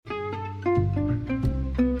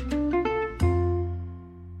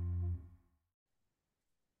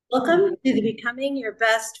Welcome to the Becoming Your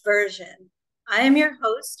Best Version. I am your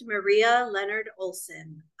host, Maria Leonard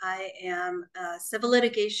Olson. I am a civil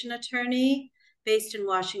litigation attorney based in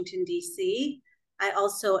Washington, D.C. I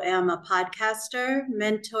also am a podcaster,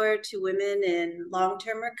 mentor to women in long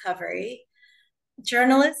term recovery,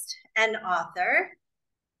 journalist, and author,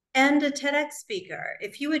 and a TEDx speaker.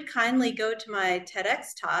 If you would kindly go to my TEDx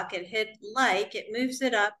talk and hit like, it moves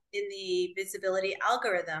it up in the visibility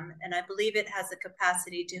algorithm, and I believe it has the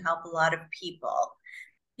capacity to help a lot of people.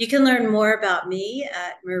 You can learn more about me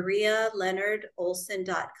at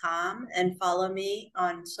marialeonardolson.com and follow me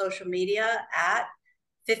on social media at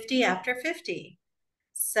 50 After 50.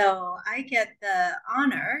 So I get the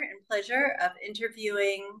honor and pleasure of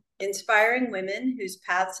interviewing inspiring women whose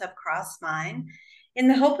paths have crossed mine in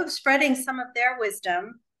the hope of spreading some of their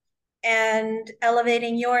wisdom and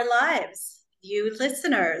elevating your lives, you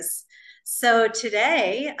listeners. So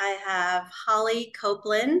today I have Holly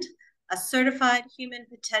Copeland, a certified human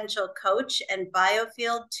potential coach and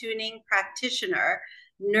biofield tuning practitioner,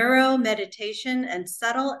 neuro meditation and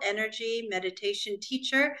subtle energy meditation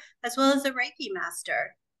teacher, as well as a Reiki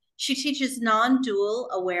master. She teaches non-dual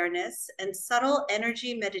awareness and subtle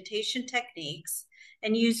energy meditation techniques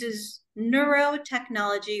and uses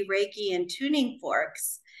neurotechnology, Reiki, and tuning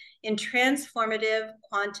forks in transformative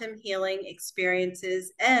quantum healing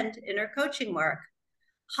experiences and inner coaching work.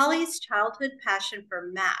 Holly's childhood passion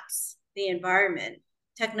for maps, the environment,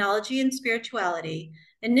 technology, and spirituality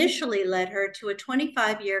initially led her to a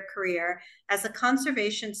 25-year career as a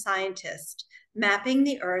conservation scientist, mapping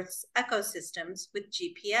the Earth's ecosystems with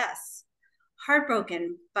GPS.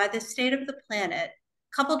 Heartbroken by the state of the planet,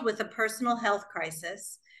 coupled with a personal health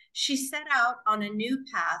crisis, she set out on a new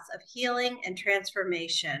path of healing and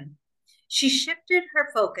transformation. She shifted her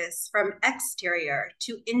focus from exterior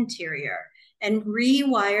to interior and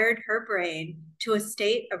rewired her brain to a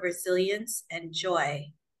state of resilience and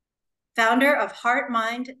joy. Founder of Heart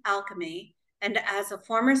Mind Alchemy, and as a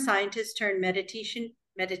former scientist turned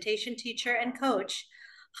meditation teacher and coach,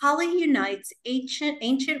 Holly unites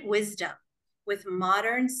ancient wisdom with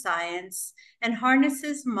modern science and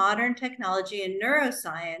harnesses modern technology and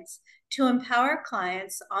neuroscience to empower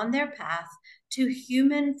clients on their path to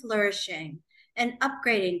human flourishing and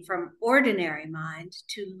upgrading from ordinary mind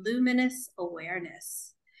to luminous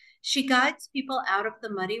awareness. She guides people out of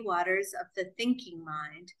the muddy waters of the thinking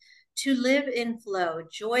mind to live in flow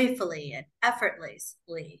joyfully and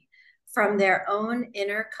effortlessly from their own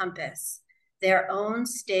inner compass, their own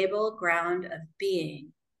stable ground of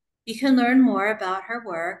being. You can learn more about her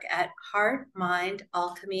work at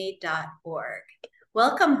heartmindalchemy.org.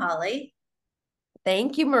 Welcome, Holly.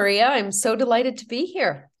 Thank you, Maria. I'm so delighted to be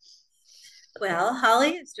here. Well,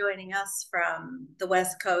 Holly is joining us from the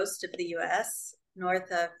west coast of the US,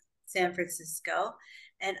 north of San Francisco,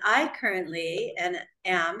 and I currently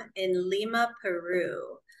am in Lima,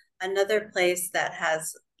 Peru, another place that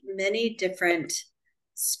has many different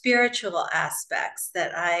spiritual aspects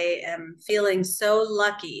that I am feeling so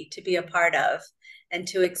lucky to be a part of and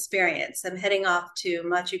to experience. I'm heading off to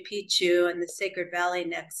Machu Picchu and the Sacred Valley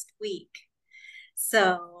next week.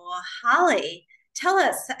 So, Holly, tell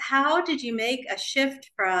us, how did you make a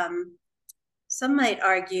shift from, some might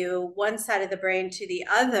argue, one side of the brain to the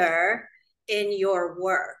other in your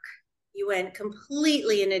work? You went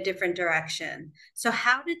completely in a different direction. So,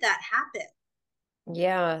 how did that happen?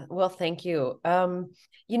 Yeah, well, thank you.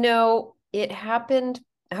 It happened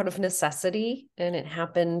out of necessity, and it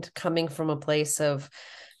happened coming from a place of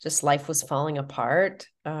just life was falling apart.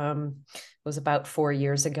 It was about 4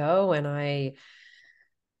 years ago, and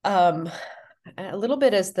a little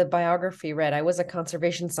bit as the biography read, I was a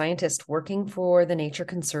conservation scientist working for the Nature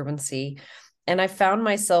Conservancy, and I found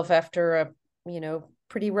myself after a,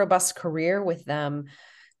 pretty robust career with them,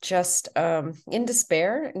 just in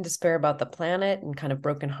despair about the planet and kind of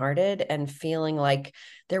brokenhearted and feeling like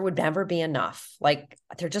there would never be enough. Like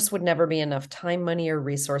there just would never be enough time, money, or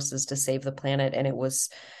resources to save the planet. And it was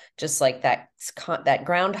just like that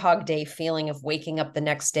Groundhog Day feeling of waking up the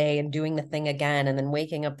next day and doing the thing again, and then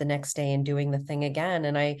waking up the next day and doing the thing again.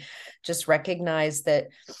 And I just recognized that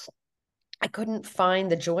I couldn't find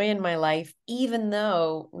the joy in my life, even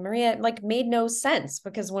though Maria made no sense,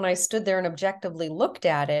 because when I stood there and objectively looked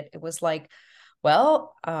at it, it was like,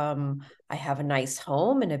 well, I have a nice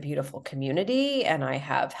home and a beautiful community, and I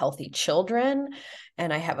have healthy children,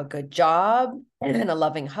 and I have a good job and a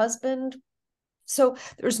loving husband. So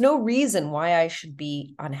there's no reason why I should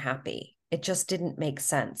be unhappy. It just didn't make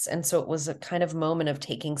sense. And so it was a kind of moment of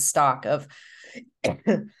taking stock of,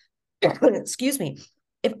 excuse me,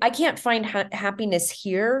 if I can't find happiness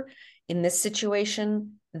here in this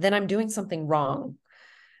situation, then I'm doing something wrong.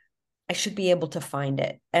 I should be able to find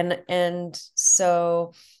it. And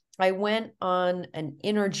so I went on an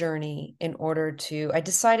inner journey in order to, I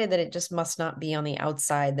decided that it just must not be on the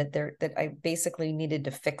outside, that I basically needed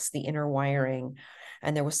to fix the inner wiring.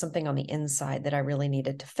 And there was something on the inside that I really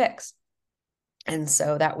needed to fix. And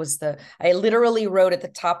so that was I literally wrote at the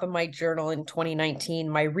top of my journal in 2019,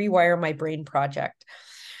 my Rewire My Brain project.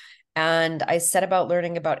 And I set about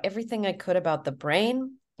learning about everything I could about the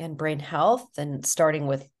brain and brain health, and starting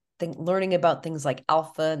with learning about things like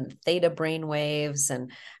alpha and theta brain waves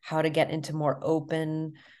and how to get into more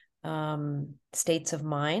open states of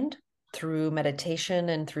mind through meditation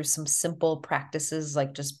and through some simple practices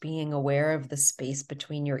like just being aware of the space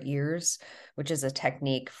between your ears, which is a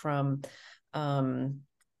technique from um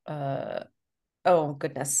oh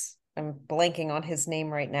goodness, I'm blanking on his name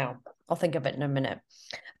right now. I'll think of it in a minute.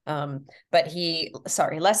 But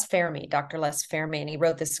Les Fermi, Dr. Les Fermi, and he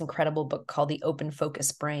wrote this incredible book called The Open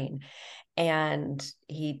Focus Brain. And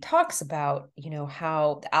he talks about,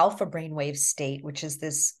 how the alpha brainwave state, which is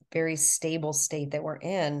this very stable state that we're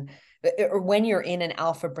in, or when you're in an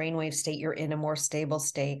alpha brainwave state, you're in a more stable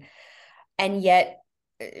state. And yet,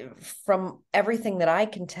 from everything that I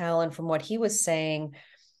can tell, and from what he was saying,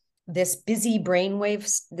 this busy brain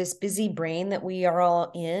that we are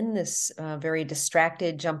all in, this very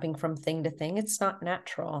distracted, jumping from thing to thing, it's not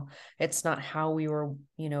natural. It's not how we were,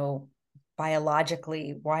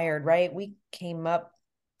 biologically wired, right? We came up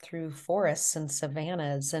through forests and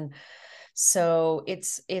savannas. And so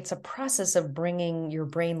it's a process of bringing your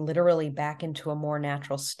brain literally back into a more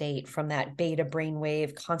natural state, from that beta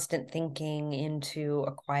brainwave, constant thinking, into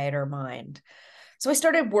a quieter mind. So I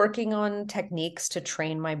started working on techniques to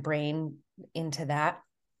train my brain into that.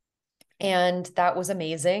 And that was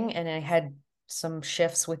amazing. And I had some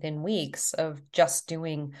shifts within weeks of just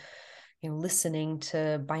doing, listening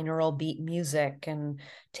to binaural beat music and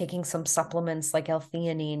taking some supplements like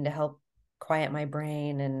L-theanine to help quiet my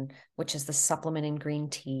brain, and which is the supplement in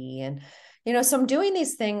green tea. And, so I'm doing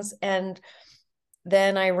these things. And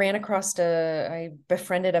then I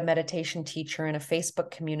befriended a meditation teacher in a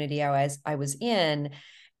Facebook community I was in,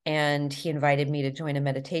 and he invited me to join a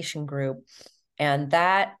meditation group. And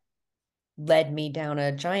that led me down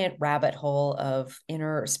a giant rabbit hole of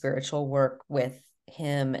inner spiritual work with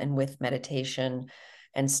him and with meditation,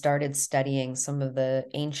 and started studying some of the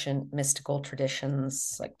ancient mystical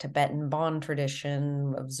traditions like Tibetan Bon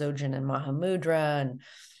tradition of Dzogchen and Mahamudra.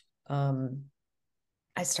 And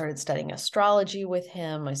I started studying astrology with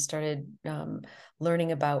him. I started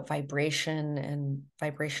learning about vibration and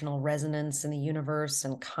vibrational resonance in the universe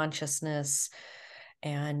and consciousness.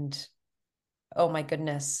 And oh my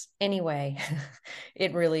goodness. Anyway,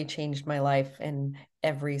 it really changed my life in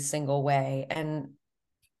every single way. And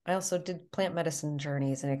I also did plant medicine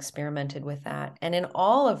journeys and experimented with that. And in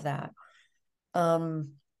all of that,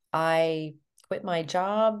 I quit my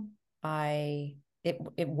job.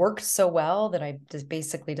 It worked so well that I just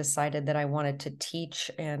basically decided that I wanted to teach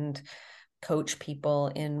and coach people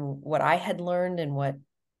in what I had learned and what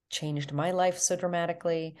changed my life so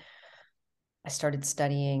dramatically. I started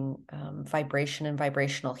studying vibration and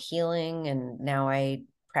vibrational healing, and now I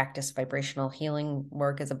practice vibrational healing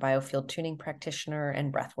work as a biofield tuning practitioner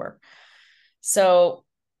and breath work. So,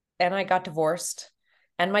 and I got divorced,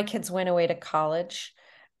 and my kids went away to college,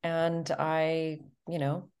 and I,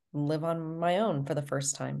 live on my own for the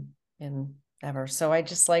first time in ever. So I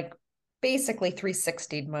just basically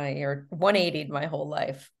 360'd or 180'd my whole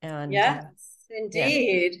life. And Yes, yeah.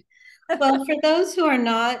 indeed. Well, for those who are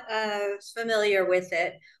not familiar with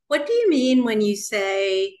it, what do you mean when you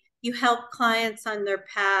say you help clients on their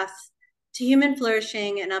path to human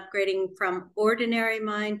flourishing and upgrading from ordinary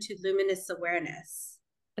mind to luminous awareness?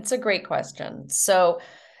 It's a great question. So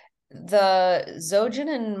the Dzogchen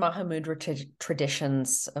and Mahamudra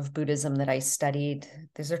traditions of Buddhism that I studied,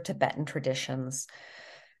 these are Tibetan traditions,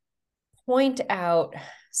 point out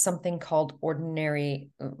something called I'm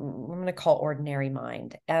going to call ordinary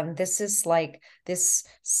mind. And this is like this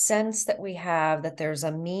sense that we have that there's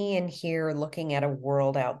a me in here looking at a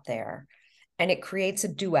world out there, and it creates a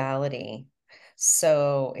duality.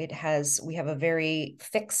 So we have a very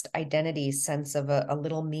fixed identity sense of a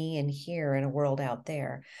little me in here and a world out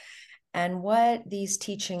there. And what these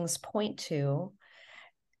teachings point to,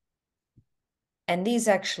 and these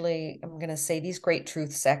actually, I'm going to say these great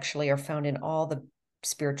truths actually are found in all the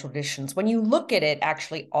spiritual traditions. When you look at it,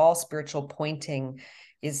 actually, all spiritual pointing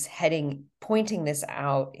is pointing this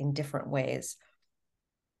out in different ways.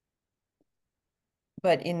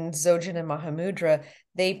 But in Dzogchen and Mahamudra,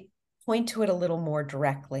 they point to it a little more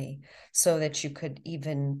directly so that you could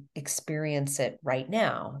even experience it right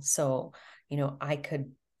now. So, I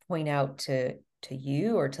could point out to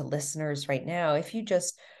you or to listeners right now, if you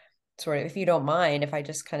just sort of, if you don't mind, if I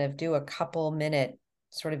just kind of do a couple minute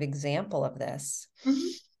sort of example of this. Mhm.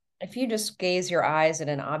 If you just gaze your eyes at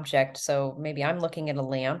an object, so maybe I'm looking at a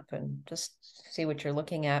lamp, and just see what you're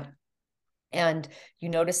looking at. And you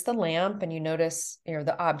notice the lamp, and you notice,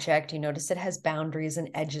 the object, you notice it has boundaries and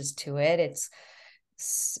edges to it.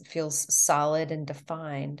 Feels solid and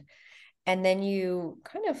defined. And then you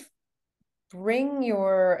kind of bring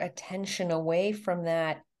your attention away from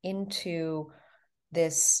that into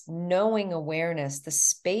this knowing awareness, the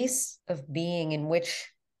space of being in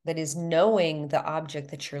which that is knowing the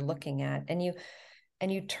object that you're looking at. And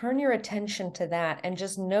you turn your attention to that and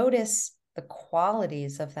just notice the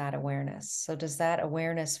qualities of that awareness. So does that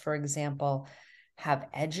awareness, for example, have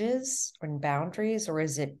edges and boundaries, or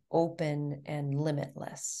is it open and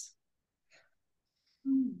limitless?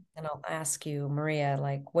 Hmm. And I'll ask you, Maria,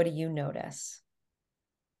 like, what do you notice?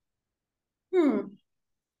 Hmm.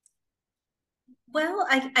 Well,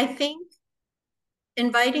 I think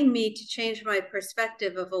inviting me to change my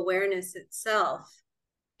perspective of awareness itself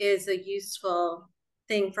is a useful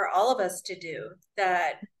thing for all of us to do.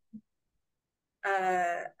 That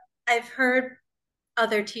uh, I've heard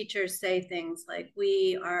other teachers say things like,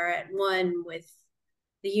 we are at one with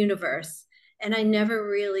the universe. And I never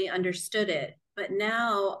really understood it. But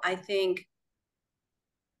now I think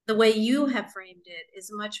the way you have framed it is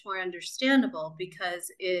much more understandable,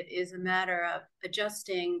 because it is a matter of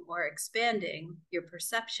adjusting or expanding your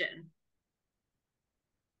perception.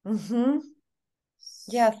 Mm-hmm.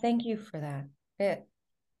 Yeah, thank you for that.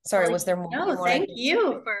 Sorry, Well, was there more you no, wanted thank to say?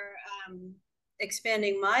 you for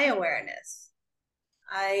expanding my awareness.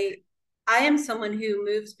 I I am someone who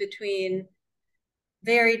moves between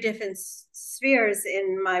very different spheres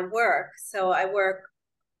in my work. So I work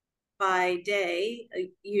by day,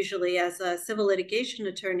 usually as a civil litigation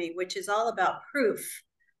attorney, which is all about proof.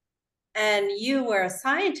 And you were a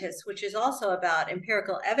scientist, which is also about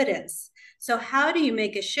empirical evidence. So, how do you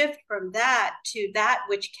make a shift from that to that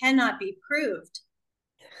which cannot be proved?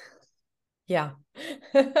 Yeah.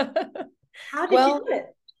 How did you Well, do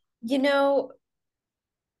it? you know,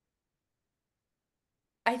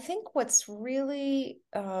 I think what's really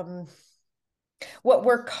what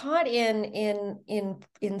we're caught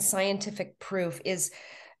in scientific proof is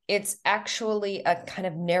it's actually a kind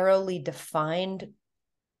of we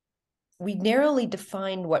narrowly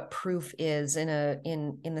defined what proof is in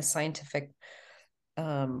the scientific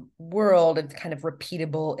world, and kind of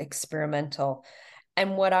repeatable, experimental.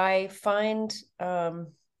 And what I find, I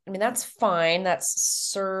mean, that's fine. That's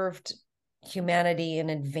served humanity in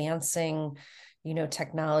advancing,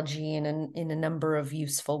 technology in a number of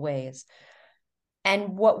useful ways.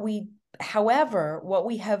 And however, what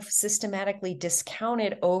we have systematically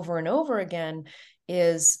discounted over and over again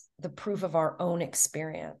is the proof of our own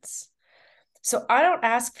experience. So I don't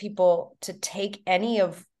ask people to take any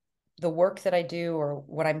of the work that I do or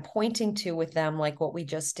what I'm pointing to with them, like what we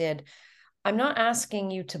just did. I'm not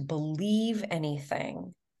asking you to believe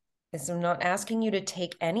anything. I'm not asking you to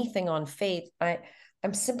take anything on faith.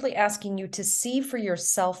 I'm simply asking you to see for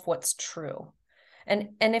yourself what's true.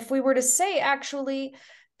 And if we were to say, actually,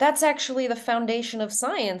 that's actually the foundation of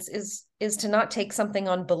science, is to not take something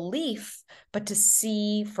on belief, but to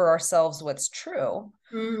see for ourselves what's true.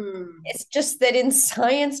 Mm, It's just that in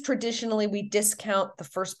science, traditionally, we discount the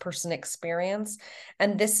first person experience.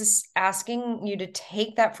 And this is asking you to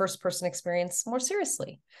take that first person experience more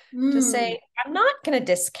seriously, to mm. say, I'm not going to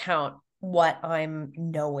discount what I'm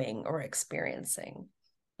knowing or experiencing.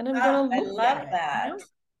 And I'm going Ah, to I look love at it, that.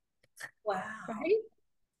 Wow. right?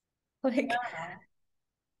 Like, Wow.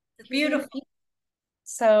 It's you're going to beautiful. feel.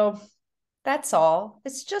 So that's all.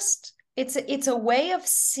 It's a way of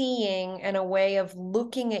seeing and a way of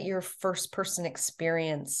looking at your first person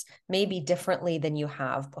experience maybe differently than you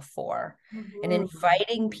have before, and Mhm.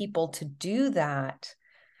 inviting people to do that.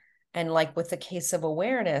 And like with the case of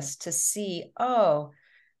awareness, to see, oh,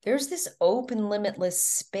 there's this open, limitless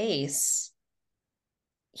space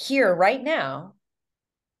here right now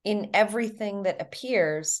in everything that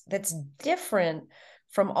appears, that's different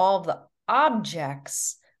from all the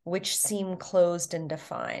objects which seem closed and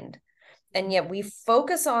defined. And yet we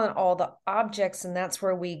focus on all the objects, and that's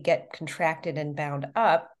where we get contracted and bound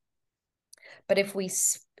up. But if we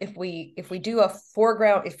do a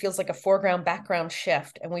foreground, it feels like a foreground background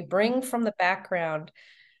shift, and we bring from the background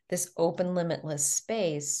this open, limitless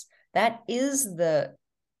space. That is the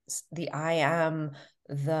I am,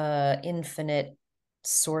 the infinite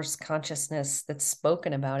source consciousness that's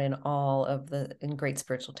spoken about in great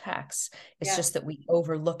spiritual texts. It's Yes. just that we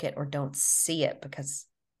overlook it or don't see it because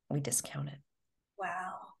we discount it.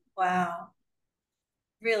 Wow. Wow.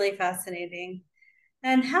 Really fascinating.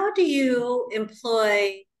 And how do you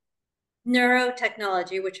employ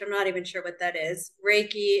neurotechnology, which I'm not even sure what that is,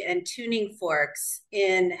 Reiki, and tuning forks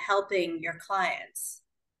in helping your clients?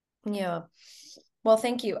 Yeah. Well,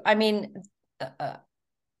 thank you. I mean,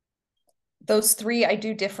 those three I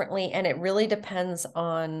do differently, and it really depends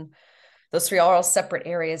on those three are all separate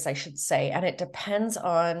areas, I should say, and it depends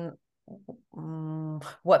on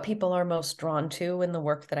what people are most drawn to in the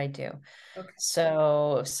work that I do. Okay.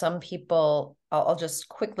 So some people, I'll just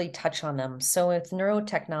quickly touch on them. So with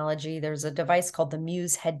neurotechnology, there's a device called the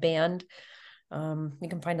Muse headband. You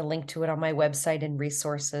can find a link to it on my website and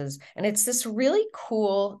resources. And it's this really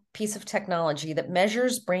cool piece of technology that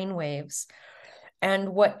measures brain waves. And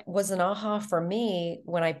what was an aha for me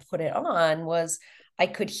when I put it on was I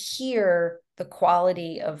could hear the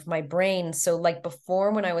quality of my brain. So, like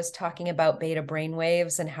before, when I was talking about beta brain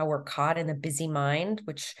waves and how we're caught in a busy mind,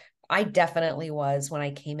 which I definitely was when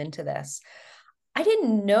I came into this, I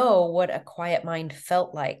didn't know what a quiet mind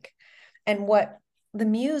felt like. And what the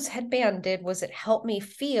Muse headband did was it helped me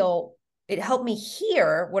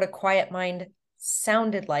hear what a quiet mind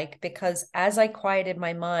sounded like, because as I quieted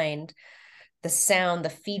my mind, the sound, the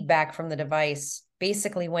feedback from the device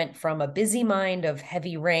basically went from a busy mind of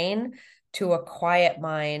heavy rain to a quiet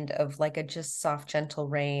mind of like a just soft, gentle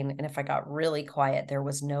rain. And if I got really quiet, there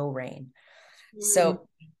was no rain. Mm. So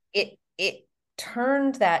it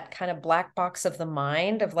turned that kind of black box of the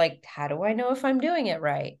mind of like, how do I know if I'm doing it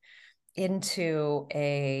right? Into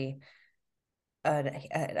an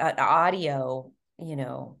audio,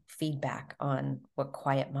 feedback on what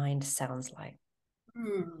quiet mind sounds like.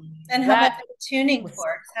 Mm. And how about That tuning was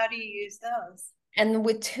forks? How do you use those? And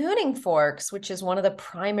with tuning forks, which is one of the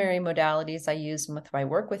primary modalities I use with my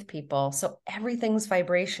work with people, so everything's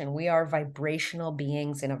vibration. We are vibrational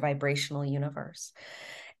beings in a vibrational universe.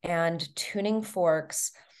 And tuning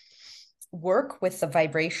forks work with the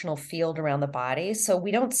vibrational field around the body. So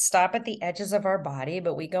we don't stop at the edges of our body,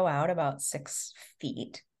 but we go out about 6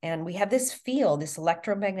 feet. And we have this field, this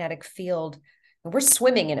electromagnetic field. We're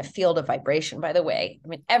swimming in a field of vibration, by the way. I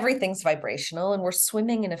mean, everything's vibrational, and we're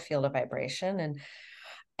swimming in a field of vibration.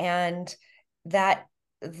 And that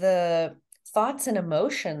the thoughts and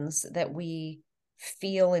emotions that we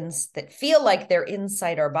feel that feel like they're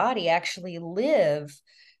inside our body actually live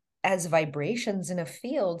as vibrations in a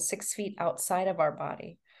field 6 feet outside of our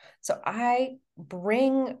body. So I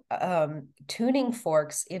bring tuning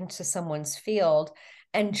forks into someone's field,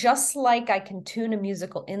 and just like I can tune a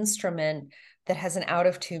musical instrument that has an out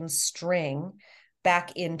of tune string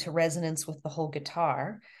back into resonance with the whole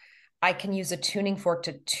guitar, I can use a tuning fork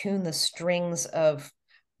to tune the strings of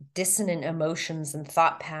dissonant emotions and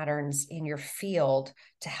thought patterns in your field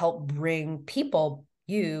to help bring people,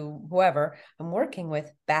 you, whoever I'm working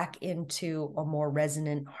with, back into a more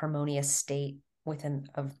resonant, harmonious state within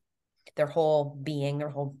of their whole being, their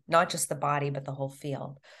whole, not just the body, but the whole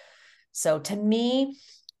field. So to me,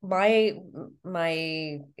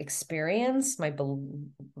 my experience, I'm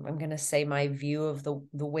going to say my view of the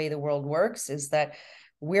way the world works is that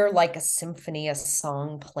we're like a symphony, a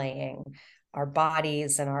song playing. Our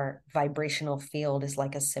bodies and our vibrational field is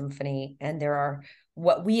like a symphony, and there are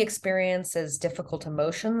what we experience as difficult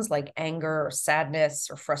emotions like anger or sadness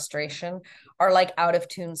or frustration are like out of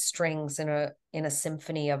tune strings in a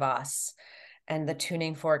symphony of us, and the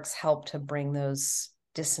tuning forks help to bring those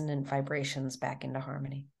dissonant vibrations back into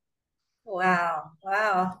harmony. Wow.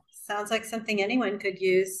 Wow. Sounds like something anyone could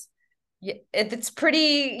use. Yeah, it's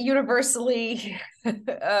pretty universally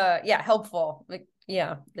yeah, helpful. Like,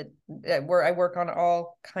 yeah, where I work on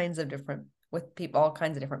all kinds of different with people, all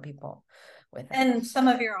kinds of different people with it. And some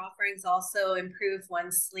of your offerings also improve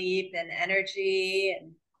one's sleep and energy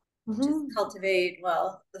and just Mm-hmm. cultivate,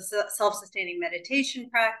 well, the self-sustaining meditation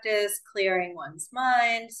practice, clearing one's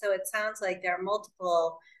mind. So it sounds like there are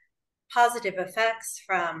multiple positive effects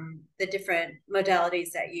from the different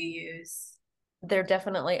modalities that you use. There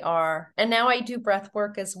definitely are. And now I do breath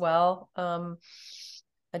work as well.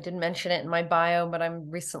 I didn't mention it in my bio, but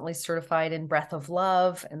I'm recently certified in breath of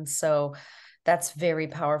love. And so that's very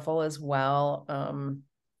powerful as well,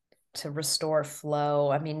 to restore flow.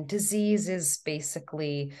 I mean, disease is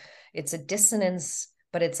basically, it's a dissonance,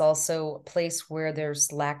 but it's also a place where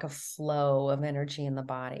there's lack of flow of energy in the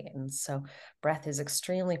body. And so breath is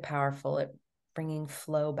extremely powerful at bringing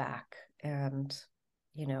flow back and,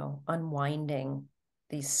 unwinding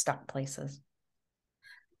these stuck places.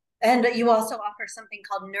 And you also offer something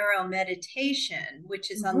called neuro meditation, which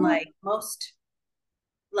is Mm-hmm. unlike most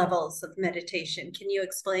levels of meditation. Can you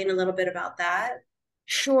explain a little bit about that?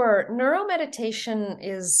 Sure. Neuromeditation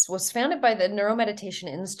was founded by the Neuromeditation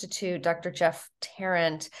Institute, Dr. Jeff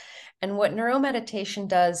Tarrant. And what neuromeditation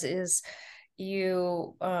does is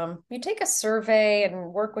you take a survey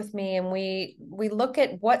and work with me, and we look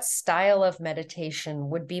at what style of meditation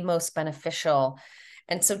would be most beneficial.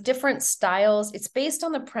 And so different styles, it's based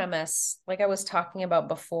on the premise, like I was talking about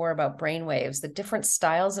before, about brain waves. The different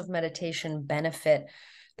styles of meditation benefit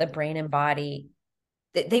the brain and body.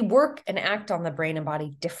 They work and act on the brain and body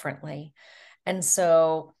differently. And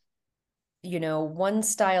so, one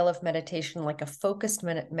style of meditation, like a focused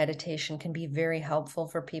meditation, can be very helpful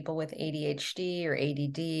for people with ADHD or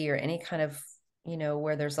ADD or any kind of,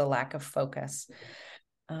 where there's a lack of focus.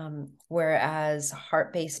 Whereas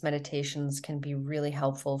heart-based meditations can be really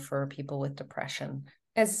helpful for people with depression,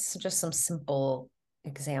 as just some simple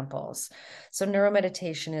examples. So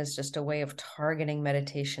neuromeditation is just a way of targeting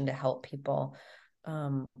meditation to help people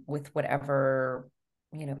with whatever,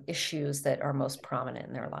 issues that are most prominent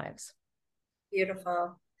in their lives.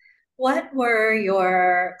 Beautiful. What were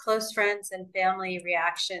your close friends and family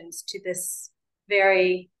reactions to this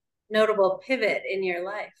very notable pivot in your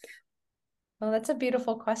life? Well, that's a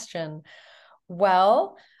beautiful question.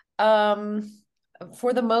 Well, um,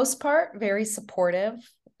 for the most part, very supportive.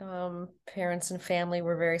 Parents and family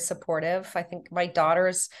were very supportive. I think my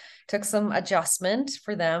daughters took some adjustment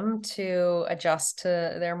for them to adjust to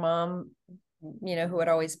their mom, who had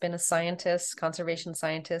always been a scientist, conservation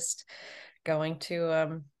scientist, going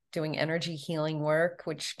to doing energy healing work,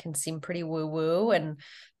 which can seem pretty woo-woo and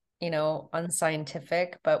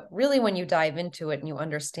unscientific. But really, when you dive into it and you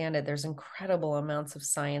understand it, there's incredible amounts of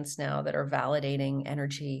science now that are validating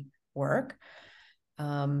energy work.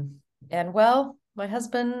 And well, my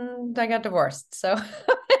husband, I got divorced. So,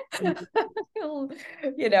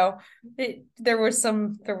 there were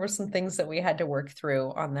some things that we had to work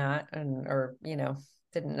through on that, or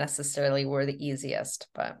didn't necessarily were the easiest,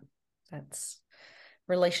 but that's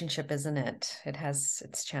relationship, isn't it? It has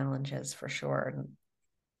its challenges for sure.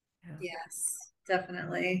 Yeah. Yes,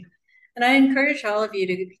 definitely. And I encourage all of you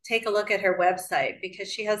to take a look at her website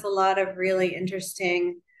because she has a lot of really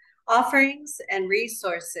interesting offerings and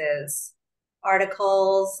resources,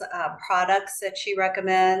 articles, products that she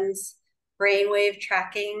recommends, brainwave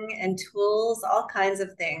tracking and tools, all kinds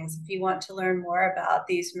of things. If you want to learn more about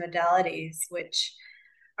these modalities, which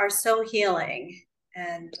are so healing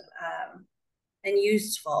and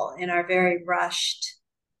useful in our very rushed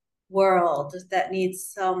world that needs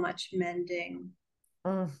so much mending.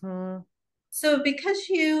 Mm-hmm. So, because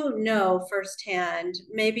you know firsthand,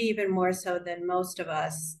 maybe even more so than most of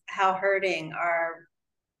us, how hurting our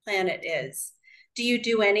planet is, do you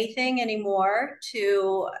do anything anymore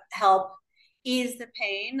to help ease the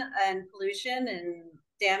pain and pollution and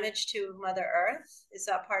damage to Mother Earth? Is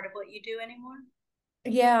that part of what you do anymore?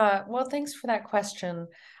 Yeah, well, thanks for that question.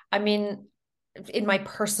 I mean, in my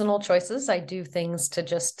personal choices, I do things to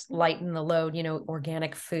just lighten the load,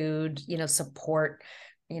 organic food, support,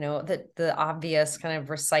 the obvious kind of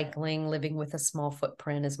recycling, living with a small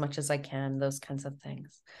footprint as much as I can, those kinds of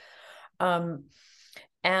things.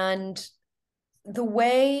 And the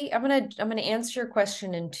way I'm gonna answer your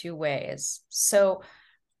question in two ways. So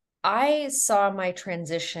I saw my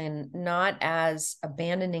transition not as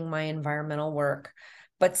abandoning my environmental work,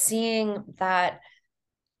 but seeing that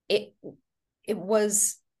it it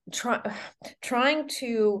was trying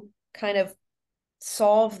to kind of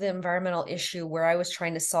solve the environmental issue where I was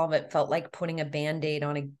trying to solve it felt like putting a band-aid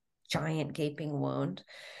on a giant gaping wound.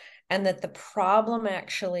 And that the problem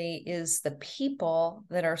actually is the people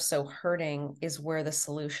that are so hurting is where the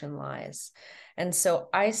solution lies. And so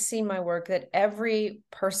I see my work that every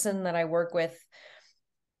person that I work with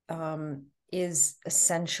is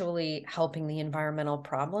essentially helping the environmental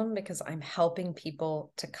problem because I'm helping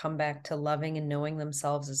people to come back to loving and knowing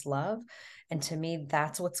themselves as love. And to me,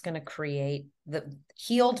 that's what's going to create the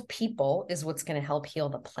healed people is what's going to help heal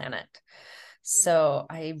the planet. So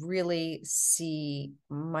I really see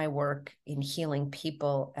my work in healing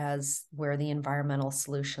people as where the environmental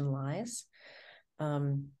solution lies.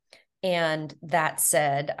 And that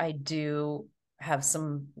said, I do have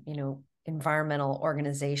some, environmental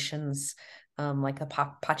organizations like the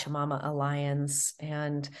Pachamama Alliance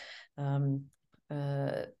and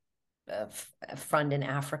a fund in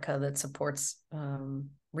Africa that supports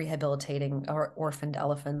rehabilitating orphaned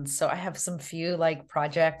elephants. So I have some few like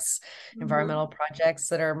projects, environmental projects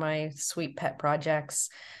that are my sweet pet projects.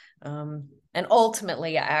 And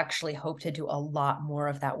ultimately, I actually hope to do a lot more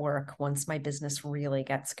of that work once my business really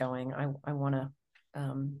gets going. I want to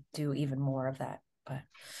do even more of that. But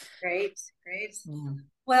Great, great. yeah.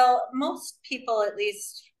 Well, most people, at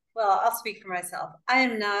least Well, I'll speak for myself. I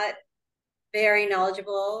am not very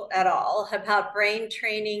knowledgeable at all about brain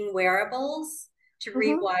training wearables to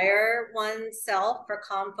Mhm. rewire oneself for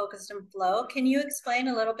calm, focus, and flow. Can you explain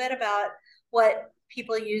a little bit about what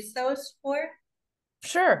people use those for?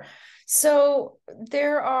 Sure. So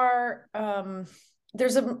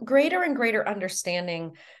there's a greater and greater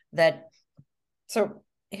understanding that so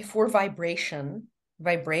if we're vibration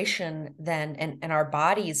then and our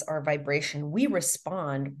bodies are vibration, we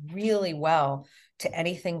respond really well to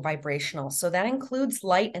anything vibrational. So that includes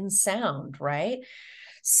light and sound, right?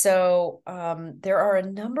 So there are a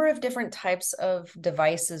number of different types of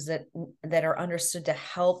devices that are understood to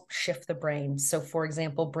help shift the brain. So, for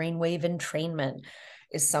example, brainwave entrainment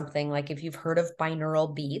is something like if you've heard of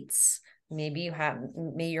binaural beats, maybe you have,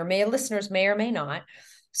 may listeners may or may not.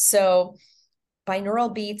 So,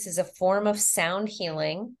 binaural beats is a form of sound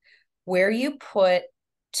healing where you put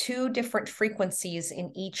two different frequencies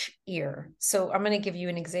in each ear. So I'm going to give you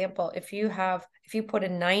an example. If you put a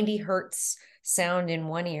 90 hertz sound in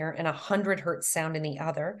one ear and a 100 hertz sound in the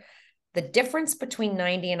other, the difference between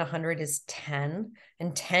 90 and 100 is 10,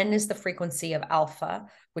 and 10 is the frequency of alpha,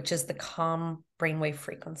 which is the calm brainwave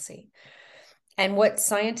frequency. And what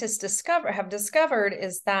scientists have discovered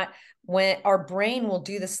is that when our brain will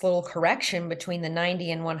do this little correction between the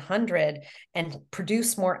 90 and 100 and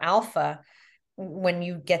produce more alpha when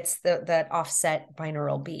you get that offset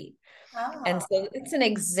binaural beat. And Oh, so it's an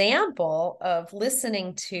example of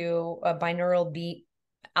listening to a binaural beat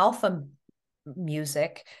alpha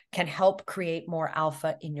music can help create more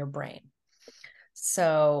alpha in your brain.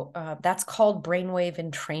 So that's called brainwave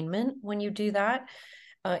entrainment when you do that.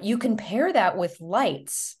 You can pair that with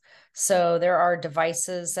lights. So there are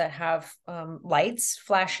devices that have lights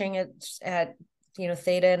flashing at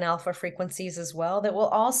theta and alpha frequencies as well that will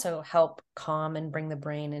also help calm and bring the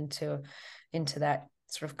brain into that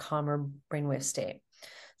sort of calmer brainwave state. wow.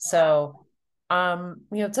 So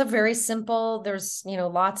it's a very simple, there's,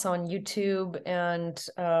 lots on YouTube and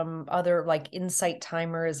other like Insight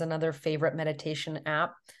Timer is another favorite meditation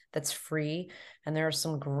app that's free. And there are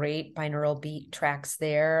some great binaural beat tracks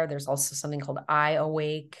there. There's also something called I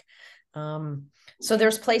Awake. Um, so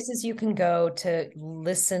there's places you can go to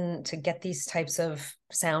listen to get these types of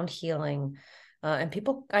sound healing.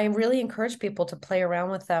 And I really encourage people to play around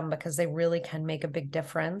with them because they really can make a big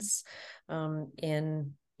difference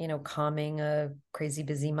in calming a crazy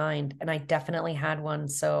busy mind. And I definitely had one.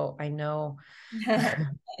 So I know, I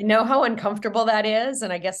know how uncomfortable that is.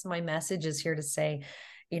 And I guess my message is here to say,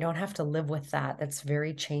 you don't have to live with that. That's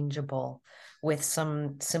very changeable with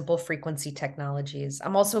some simple frequency technologies.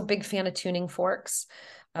 I'm also a big fan of tuning forks.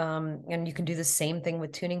 And you can do the same thing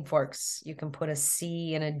with tuning forks. You can put a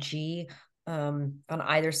C and a G on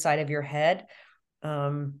either side of your head.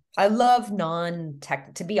 I love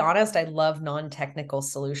to be honest, I love non-technical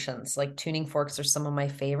solutions. Like tuning forks are some of my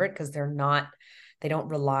favorite because they don't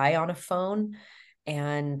rely on a phone.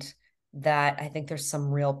 And that I think there's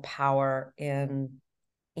some real power in,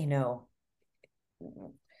 you know,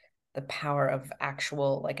 the power of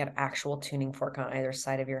like an actual tuning fork on either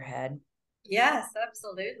side of your head. Yes,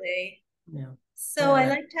 absolutely. Yeah. So I Yeah.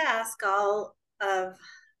 like to ask all of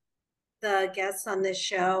the guests on this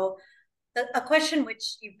show a question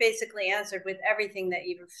which you basically answered with everything that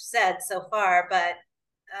you've said so far, but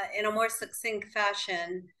in a more succinct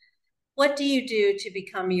fashion, what do you do to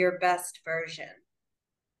become your best version?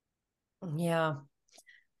 Yeah.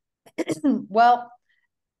 Well,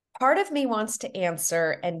 part of me wants to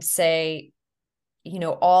answer and say,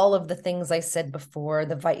 all of the things I said before,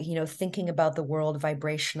 thinking about the world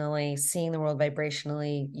vibrationally, seeing the world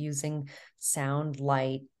vibrationally, using sound,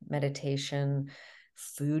 light, meditation,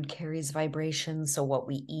 food carries vibration. So what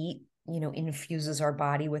we eat, infuses our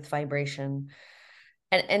body with vibration.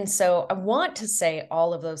 And so I want to say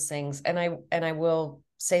all of those things, and I will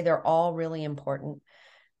say they're all really important.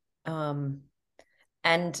 Um,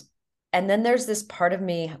 and and then there's this part of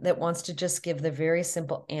me that wants to just give the very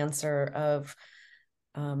simple answer of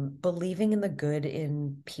believing in the good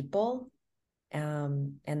in people,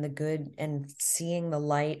 and the good and seeing the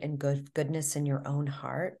light and goodness in your own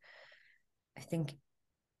heart. I think,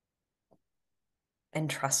 and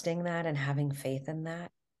trusting that and having faith in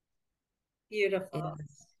that Beautiful.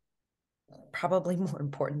 is probably more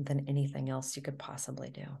important than anything else you could possibly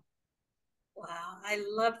do. Wow, I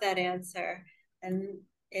love that answer. And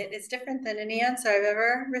it is different than any answer I've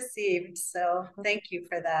ever received. So thank you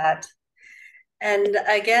for that. And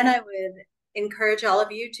again, I would encourage all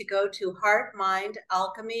of you to go to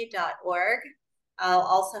heartmindalchemy.org. I'll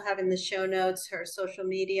also have in the show notes her social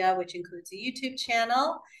media, which includes a YouTube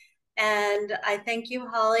channel. And I thank you,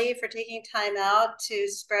 Holly, for taking time out to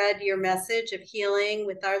spread your message of healing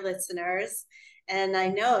with our listeners. And I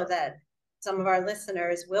know that some of our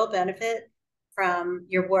listeners will benefit from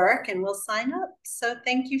your work and will sign up. So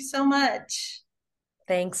thank you so much.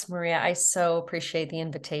 Thanks, Maria. I so appreciate the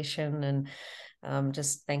invitation, and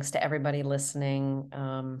just thanks to everybody listening.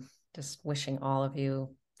 Just wishing all of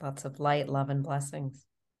you lots of light, love, and blessings.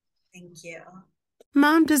 Thank you.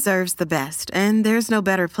 Mom deserves the best, and there's no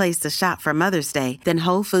better place to shop for Mother's Day than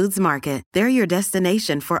Whole Foods Market. They're your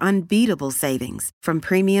destination for unbeatable savings, from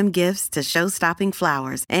premium gifts to show-stopping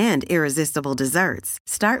flowers and irresistible desserts.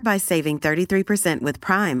 Start by saving 33% with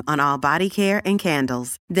Prime on all body care and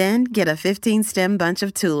candles. Then get a 15-stem bunch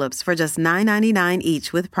of tulips for just $9.99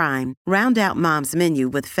 each with Prime. Round out Mom's menu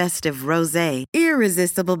with festive rosé,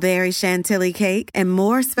 irresistible berry chantilly cake, and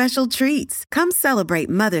more special treats. Come celebrate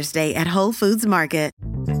Mother's Day at Whole Foods Market.